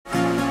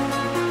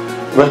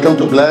Welcome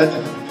to Bled.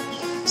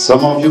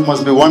 Some of you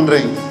must be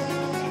wondering,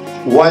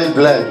 why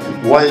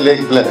Bled? Why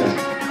Lake Bled?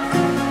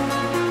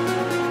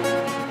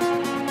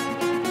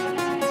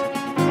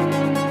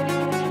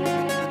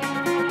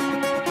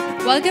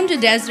 Welcome to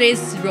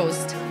Desiree's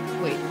roast.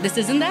 Wait, this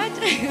isn't that?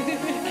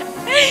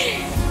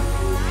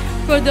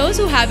 For those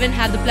who haven't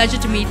had the pleasure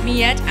to meet me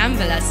yet, I'm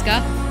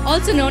Valeska,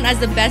 also known as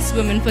the best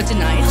woman for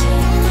tonight.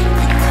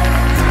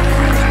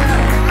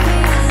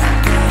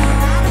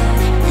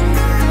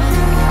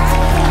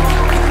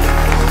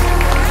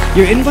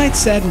 Your invite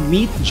said,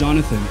 meet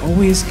Jonathan,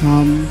 always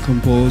calm,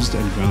 composed,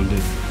 and grounded.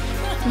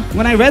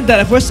 When I read that,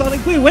 at first I was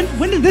like, wait,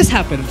 when did this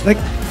happen? Like,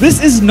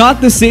 this is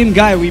not the same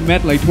guy we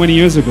met like 20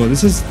 years ago.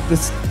 This is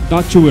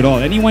not true at all.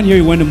 Anyone here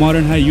who went to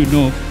Modern High, you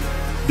know,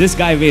 this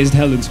guy raised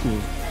hell in school.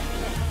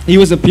 He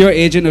was a pure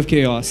agent of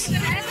chaos.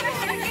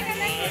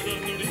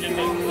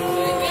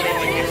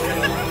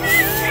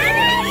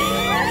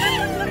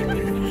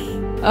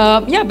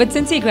 Yeah, but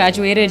since he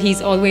graduated,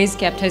 he's always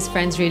kept his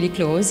friends really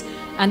close.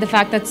 And the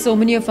fact that so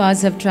many of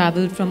us have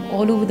traveled from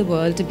all over the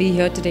world to be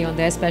here today on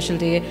their special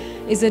day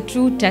is a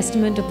true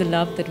testament of the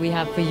love that we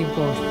have for you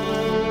both.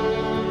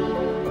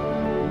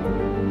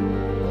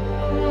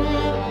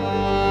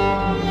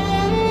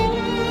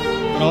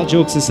 But all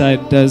jokes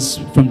aside, Des,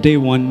 from day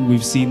one,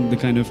 we've seen the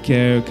kind of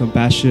care,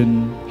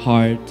 compassion,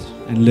 heart,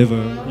 and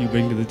liver you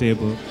bring to the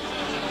table.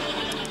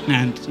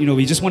 And, you know,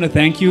 we just want to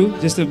thank you,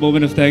 just a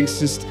moment of thanks,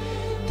 just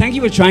thank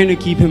you for trying to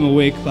keep him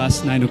awake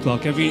past 9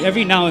 o'clock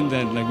every now and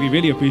then. Like, we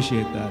really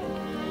appreciate that.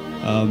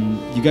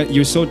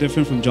 You're so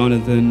different from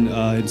Jonathan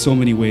in so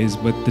many ways,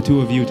 but the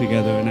two of you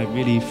together, and I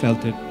really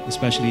felt it,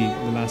 especially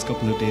the last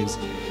couple of days.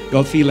 You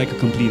all feel like a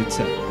completed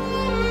set.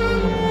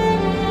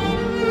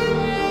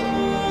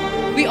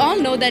 We all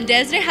know that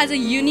Desiree has a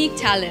unique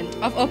talent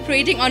of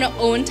operating on her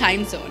own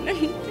time zone.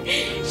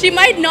 She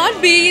might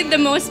not be the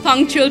most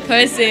punctual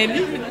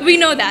person, we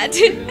know that.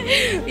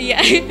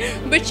 Yeah,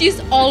 but she's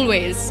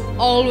always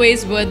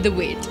worth the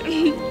wait.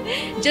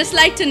 Just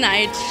like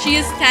tonight, she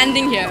is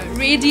standing here,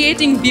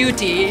 radiating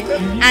beauty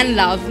and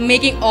love,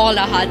 making all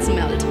our hearts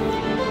melt.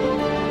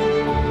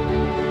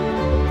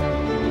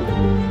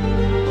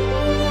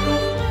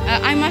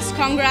 I must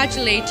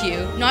congratulate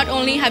you. Not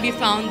only have you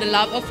found the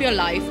love of your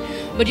life,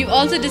 but you've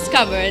also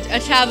discovered a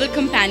travel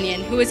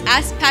companion who is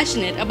as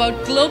passionate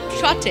about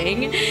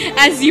globe-trotting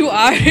as you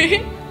are.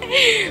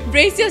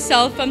 Brace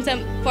yourself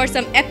for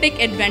some epic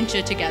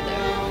adventure together.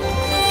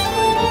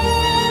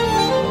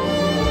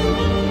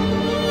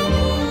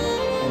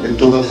 In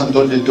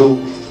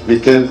 2022, we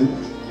came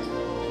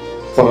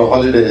for a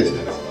holiday,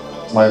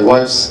 my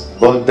wife's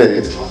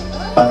birthday,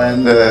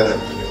 and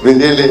we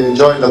really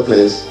enjoyed the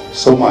place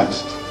so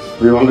much.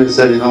 We always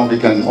said, you know, we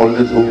can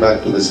always go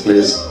back to this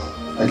place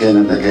again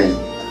and again.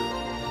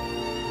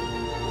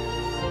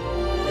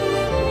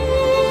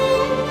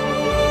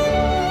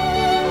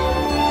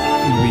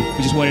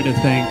 We just wanted to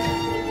thank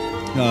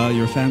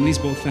your families,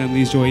 both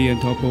families, Joy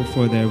and Topo,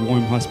 for their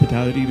warm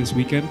hospitality this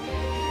weekend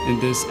in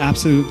this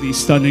absolutely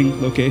stunning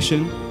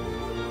location.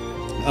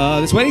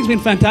 This wedding's been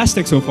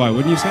fantastic so far,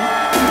 wouldn't you say?